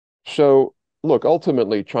So, look,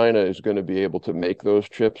 ultimately, China is going to be able to make those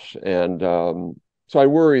chips. And so I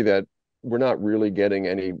worry that we're not really getting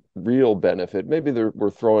any real benefit. Maybe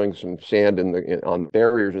we're throwing some sand on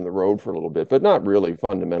barriers in the road for a little bit, but not really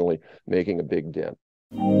fundamentally making a big dent.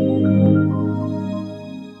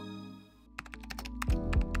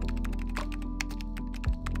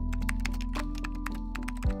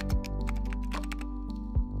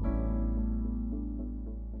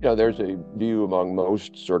 There's a view among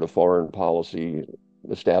most sort of foreign policy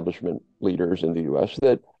establishment leaders in the US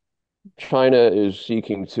that China is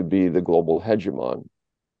seeking to be the global hegemon,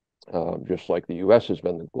 just like the US has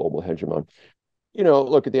been the global hegemon.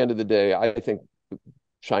 Look, at the end of the day, I think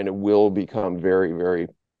China will become very, very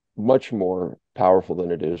much more powerful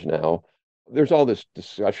than it is now. There's all this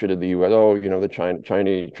discussion in the US, oh, the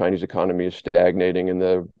Chinese economy is stagnating and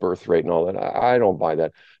the birth rate and all that. I don't buy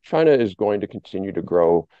that. China is going to continue to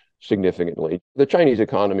grow significantly. The Chinese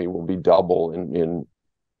economy will be double in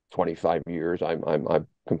 25 years. I'm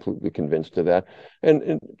completely convinced of that.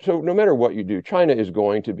 And so no matter what you do, China is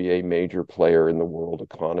going to be a major player in the world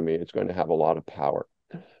economy. It's going to have a lot of power.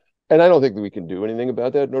 And I don't think that we can do anything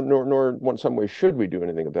about that, nor in some way should we do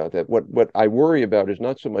anything about that. What I worry about is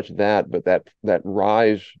not so much that, but that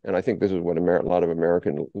rise, and I think this is what a lot of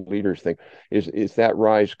American leaders think, is that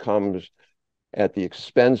rise comes at the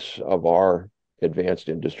expense of our advanced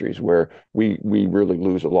industries, where we really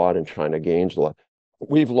lose a lot and China gains a lot.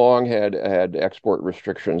 We've long had export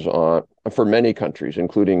restrictions for many countries,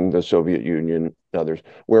 including the Soviet Union and others,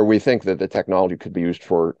 where we think that the technology could be used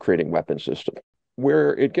for creating weapon systems.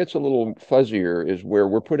 Where it gets a little fuzzier is where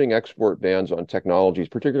we're putting export bans on technologies,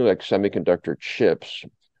 particularly like semiconductor chips.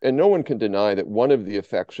 And no one can deny that one of the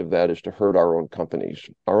effects of that is to hurt our own companies.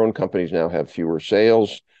 Our own companies now have fewer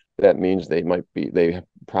sales. That means they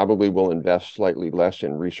probably will invest slightly less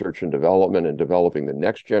in research and development and developing the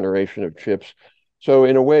next generation of chips. So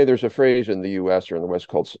in a way, there's a phrase in the US or in the West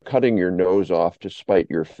called cutting your nose off to spite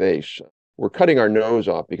your face. We're cutting our nose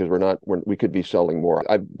off because we could be selling more.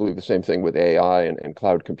 I believe the same thing with AI and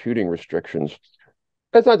cloud computing restrictions.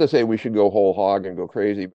 That's not to say we should go whole hog and go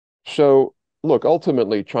crazy. So look,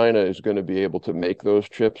 ultimately, China is going to be able to make those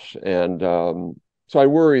chips. And so I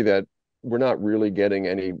worry that we're not really getting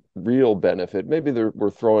any real benefit. Maybe we're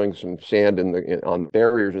throwing some sand on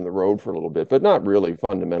barriers in the road for a little bit, but not really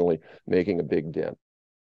fundamentally making a big dent.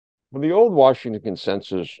 Well, the old Washington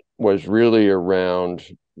consensus was really around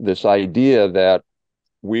this idea that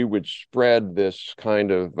we would spread this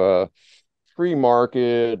kind of free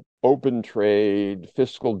market, open trade,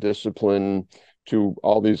 fiscal discipline to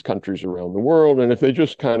all these countries around the world. And if they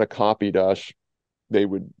just kind of copied us, they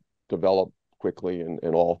would develop quickly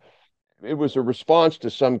and all. It was a response to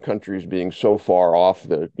some countries being so far off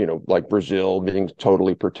like Brazil being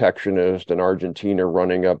totally protectionist and Argentina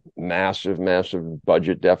running up massive, massive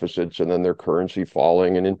budget deficits and then their currency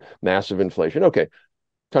falling and in massive inflation. Okay,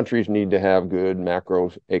 countries need to have good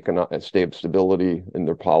macroeconomic stability in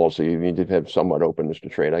their policy. You need to have somewhat openness to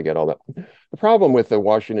trade. I get all that. The problem with the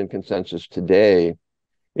Washington consensus today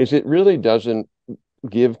is it really doesn't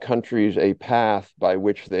give countries a path by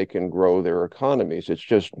which they can grow their economies. It's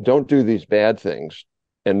just don't do these bad things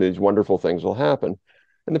and these wonderful things will happen.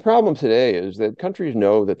 And the problem today is that countries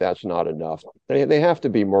know that that's not enough. They have to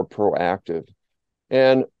be more proactive.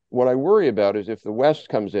 And what I worry about is if the West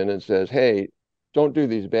comes in and says, hey, don't do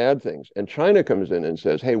these bad things. And China comes in and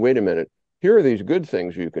says, hey, wait a minute, here are these good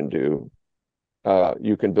things you can do.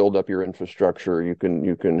 You can build up your infrastructure. You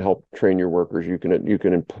can help train your workers. You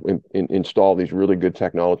can install these really good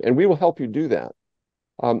technology, and we will help you do that.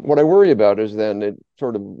 What I worry about is then it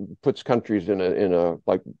sort of puts countries in a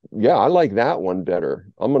like, yeah, I like that one better.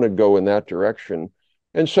 I'm going to go in that direction,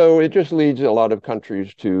 and so it just leads a lot of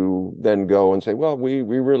countries to then go and say, well, we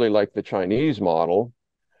really like the Chinese model,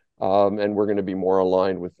 and we're going to be more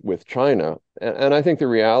aligned with China. And I think the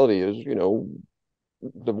reality is,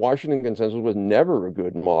 the Washington consensus was never a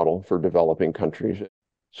good model for developing countries.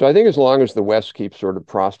 So I think as long as the West keeps sort of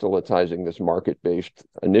proselytizing this market-based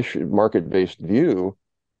view,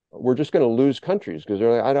 we're just going to lose countries because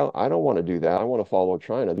they're like, I don't want to do that. I want to follow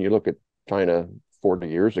China. And you look at China 40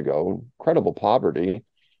 years ago, incredible poverty,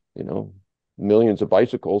 millions of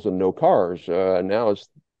bicycles and no cars. Now it's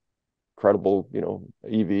incredible,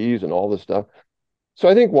 EVs and all this stuff. So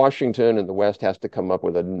I think Washington and the West has to come up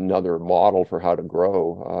with another model for how to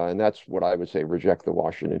grow. And that's what I would say, reject the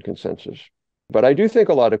Washington consensus. But I do think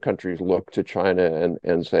a lot of countries look to China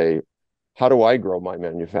and say, how do I grow my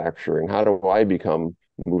manufacturing? How do I become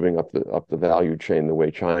moving up the value chain the way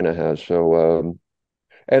China has? So,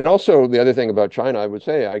 and also the other thing about China, I would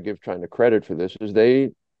say I give China credit for this, is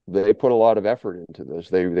they they put a lot of effort into this.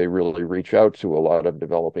 They really reach out to a lot of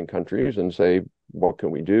developing countries and say, what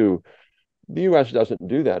can we do? The U.S. doesn't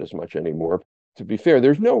do that as much anymore. To be fair,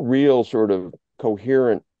 there's no real sort of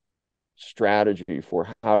coherent strategy for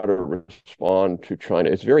how to respond to China.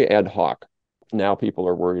 It's very ad hoc. Now people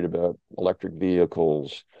are worried about electric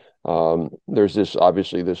vehicles. There's this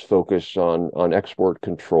obviously this focus on export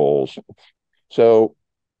controls. So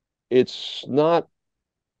it's not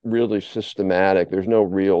really systematic. There's no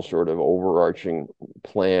real sort of overarching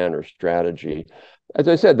plan or strategy. As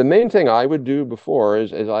I said, the main thing I would do before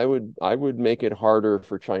is I would make it harder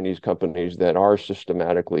for Chinese companies that are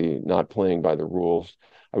systematically not playing by the rules.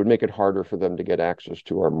 I would make it harder for them to get access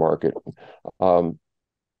to our market.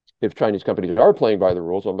 If Chinese companies are playing by the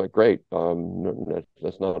rules, I'm like, great,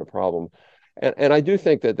 that's not a problem. And I do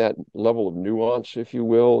think that that level of nuance, if you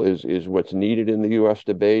will, is what's needed in the U.S.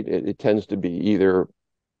 debate. It tends to be either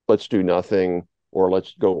let's do nothing or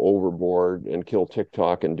let's go overboard and kill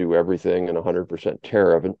TikTok and do everything and 100%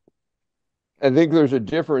 tariff. And I think there's a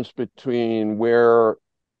difference between where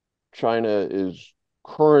China is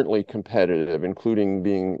currently competitive, including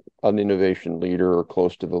being an innovation leader or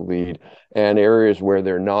close to the lead, and areas where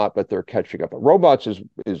they're not, but they're catching up. Robots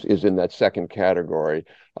is in that second category.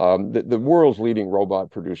 The world's leading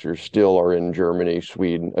robot producers still are in Germany,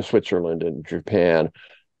 Sweden, Switzerland, and Japan.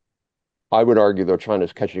 I would argue, though,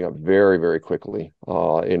 China's catching up very, very quickly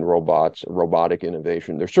in robotic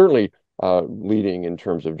innovation. They're certainly leading in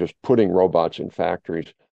terms of just putting robots in factories.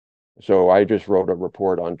 So I just wrote a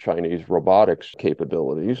report on Chinese robotics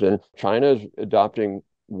capabilities, and China is adopting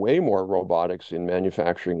way more robotics in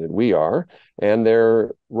manufacturing than we are, and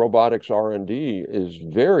their robotics R&D is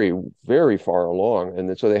very, very far along.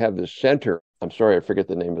 And so they have this center. I'm sorry, I forget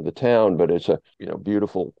the name of the town, but it's a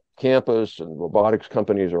beautiful campus, and robotics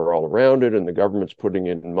companies are all around it, and the government's putting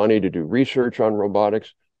in money to do research on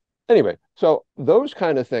robotics. Anyway, so those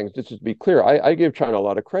kind of things, just to be clear, I give China a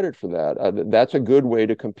lot of credit for that. That's a good way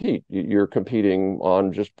to compete. You're competing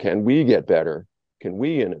on just, can we get better? Can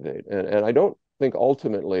we innovate? And I don't think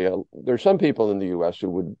ultimately, there's some people in the U.S. who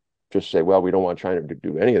would just say, well, we don't want China to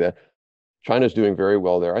do any of that. China's doing very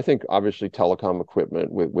well there. I think obviously telecom equipment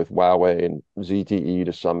with Huawei and ZTE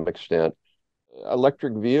to some extent.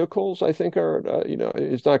 Electric vehicles, I think, are,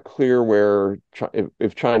 it's not clear where,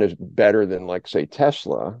 if China's better than, like, say,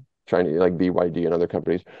 Tesla, China, like BYD and other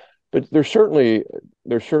companies, but they're certainly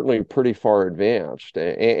pretty far advanced,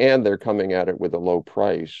 and they're coming at it with a low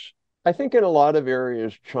price. I think in a lot of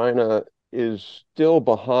areas, China is still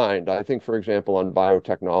behind. I think, for example, on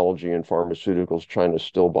biotechnology and pharmaceuticals, China's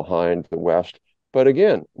still behind the West, but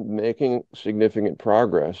again, making significant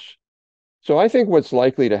progress. So I think what's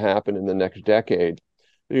likely to happen in the next decade,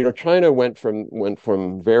 China went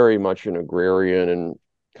from very much an agrarian and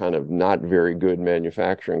kind of not very good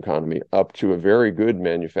manufacturing economy up to a very good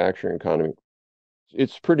manufacturing economy.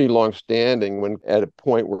 It's pretty long-standing when at a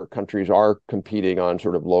point where countries are competing on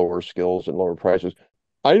sort of lower skills and lower prices.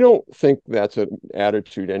 I don't think that's an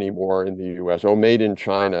attitude anymore in the U.S. Oh, made in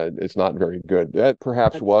China, it's not very good. That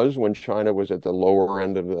perhaps was when China was at the lower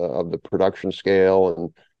end of the production scale,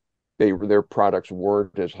 and their products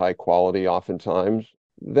weren't as high quality oftentimes.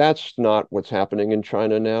 That's not what's happening in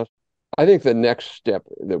China now. I think the next step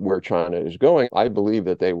where China is going, I believe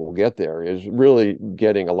that they will get there, is really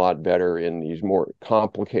getting a lot better in these more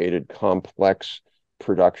complicated, complex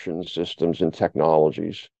production systems and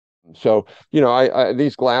technologies. So,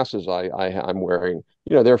 these glasses I'm wearing,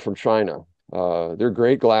 they're from China. They're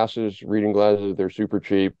great glasses, reading glasses. They're super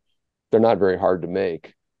cheap. They're not very hard to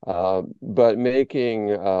make. But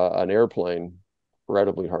making an airplane,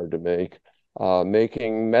 incredibly hard to make.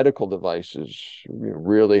 Making medical devices,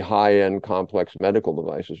 really high-end, complex medical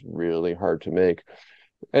devices, really hard to make.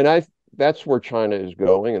 And that's where China is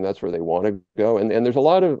going, and that's where they want to go. And there's a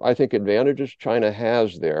lot of, I think, advantages China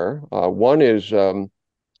has there. One is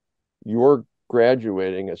you're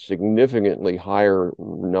graduating a significantly higher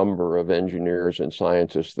number of engineers and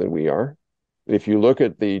scientists than we are. If you look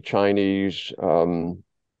at the Chinese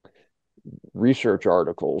research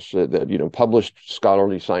articles that published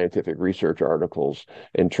scholarly scientific research articles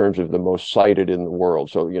in terms of the most cited in the world.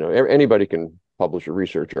 So, anybody can publish a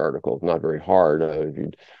research article. It's not very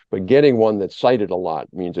hard. But getting one that's cited a lot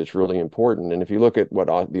means it's really important. And if you look at what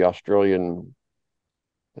the Australian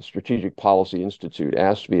Strategic Policy Institute,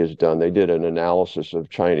 ASPI, has done, they did an analysis of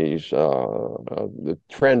the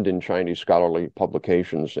trend in Chinese scholarly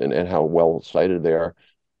publications and how well cited they are.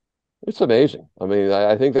 It's amazing. I mean,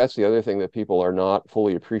 I think that's the other thing that people are not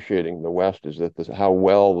fully appreciating in the West, is that how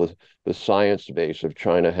well the science base of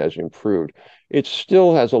China has improved. It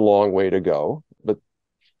still has a long way to go, but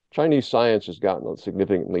Chinese science has gotten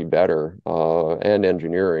significantly better, and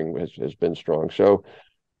engineering has been strong. So,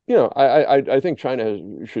 I think China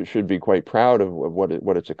should be quite proud of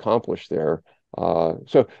what it's accomplished there.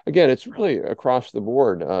 So again, it's really across the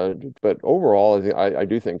board. But overall, I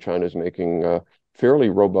do think China is making fairly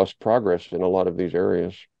robust progress in a lot of these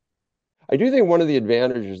areas. I do think one of the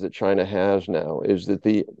advantages that China has now is that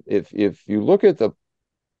if you look at the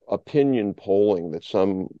opinion polling that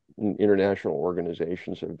some international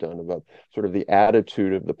organizations have done about sort of the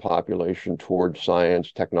attitude of the population towards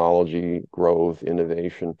science, technology, growth,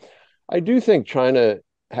 innovation, I do think China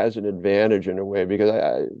has an advantage in a way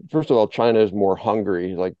because first of all, China is more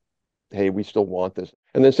hungry, like, hey, we still want this.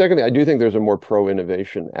 And then secondly, I do think there's a more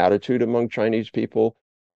pro-innovation attitude among Chinese people.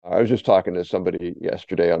 I was just talking to somebody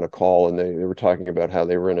yesterday on a call, and they were talking about how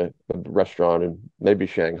they were in a restaurant in maybe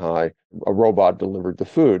Shanghai. A robot delivered the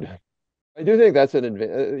food. I do think that's an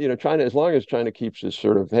advantage. China, as long as China keeps this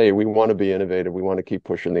sort of, hey, we want to be innovative, we want to keep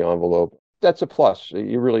pushing the envelope. That's a plus.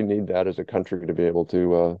 You really need that as a country to be able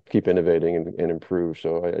to keep innovating and improve.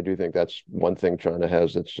 So I do think that's one thing China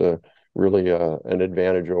has that's really an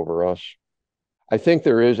advantage over us. I think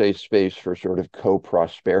there is a space for sort of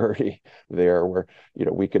co-prosperity there where,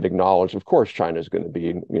 we could acknowledge, of course, China is going to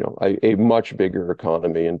be, a much bigger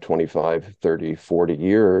economy in 25, 30, 40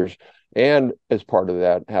 years. And as part of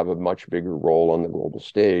that, have a much bigger role on the global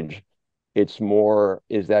stage. It's more,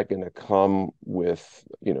 is that going to come with,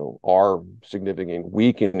 our significant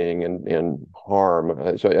weakening and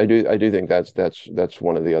harm? So I do think that's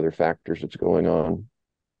one of the other factors that's going on.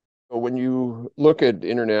 When you look at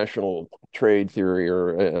international trade theory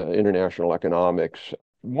or international economics,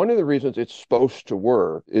 one of the reasons it's supposed to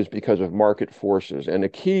work is because of market forces. And a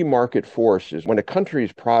key market force is when a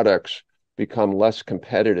country's products become less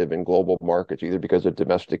competitive in global markets, either because of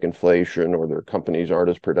domestic inflation or their companies aren't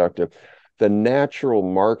as productive, the natural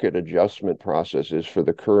market adjustment process is for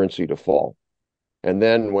the currency to fall. And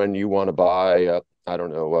then when you want to buy, I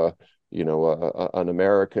don't know, an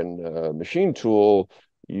American machine tool,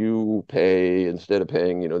 you pay, instead of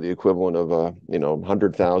paying, the equivalent of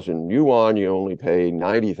 100,000 yuan, you only pay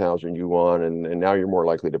 90,000 yuan, and now you're more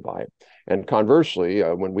likely to buy it. And conversely,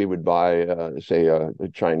 when we would buy, say, a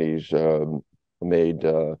Chinese made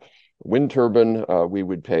wind turbine, we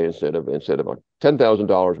would pay instead of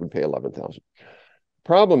 $10,000, we'd pay 11,000.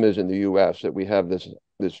 Problem is in the U.S. that we have this,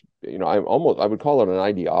 I would call it an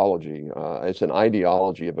ideology. It's an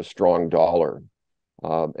ideology of a strong dollar.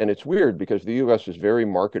 And it's weird because the U.S. is very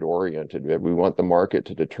market oriented. We want the market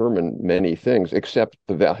to determine many things except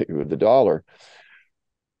the value of the dollar.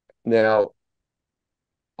 Now,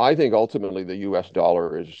 I think ultimately the U.S.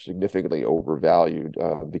 dollar is significantly overvalued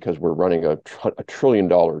because we're running a $1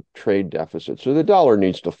 trillion trade deficit. So the dollar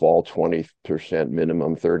needs to fall 20%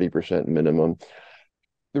 minimum, 30% minimum.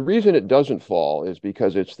 The reason it doesn't fall is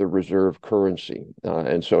because it's the reserve currency.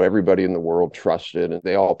 And so everybody in the world trusts it, and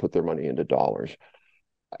they all put their money into dollars.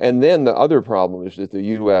 And then the other problem is that the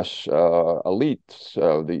U.S. Elites,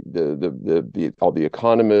 all the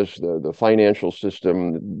economists, the financial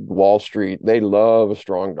system, Wall Street, they love a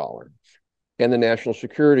strong dollar, and the national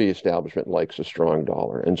security establishment likes a strong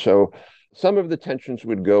dollar. And so some of the tensions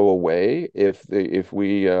would go away if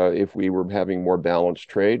we were having more balanced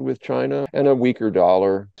trade with China, and a weaker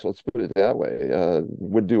dollar. So let's put it that way,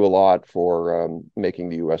 would do a lot for making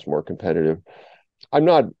the U.S. more competitive. I'm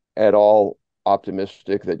not at all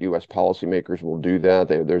optimistic that U.S. policymakers will do that.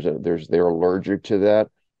 They're allergic to that.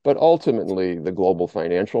 But ultimately, the global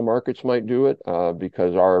financial markets might do it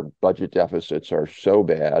because our budget deficits are so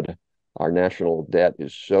bad, our national debt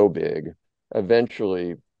is so big.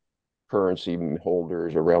 Eventually, currency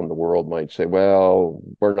holders around the world might say, "Well,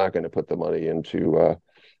 we're not going to put the money into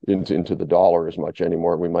the dollar as much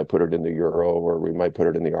anymore. We might put it in the euro, or we might put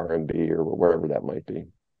it in the RMB, or wherever that might be."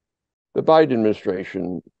 The Biden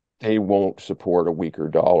administration, they won't support a weaker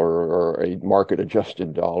dollar or a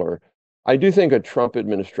market-adjusted dollar. I do think a Trump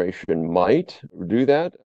administration might do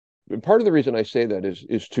that. And part of the reason I say that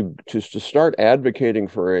is to start advocating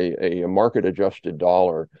for a market-adjusted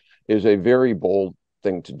dollar is a very bold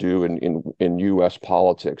thing to do in U.S.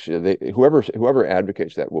 politics. Whoever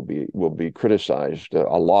advocates that will be criticized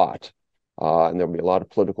a lot, and there'll be a lot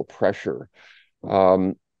of political pressure.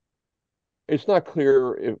 It's not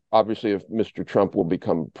clear, obviously, if Mr. Trump will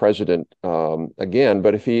become president again,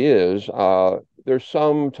 but if he is, there's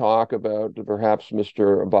some talk about perhaps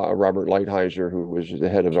Mr. Robert Lighthizer, who was the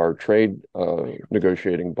head of our trade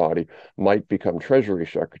negotiating body, might become Treasury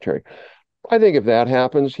Secretary. I think if that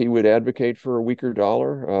happens, he would advocate for a weaker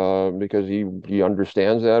dollar because he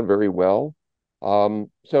understands that very well.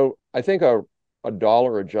 So I think a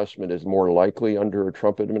dollar adjustment is more likely under a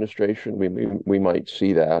Trump administration. We might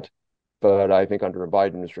see that, but I think under a Biden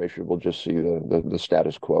administration, we'll just see the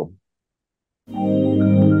status quo.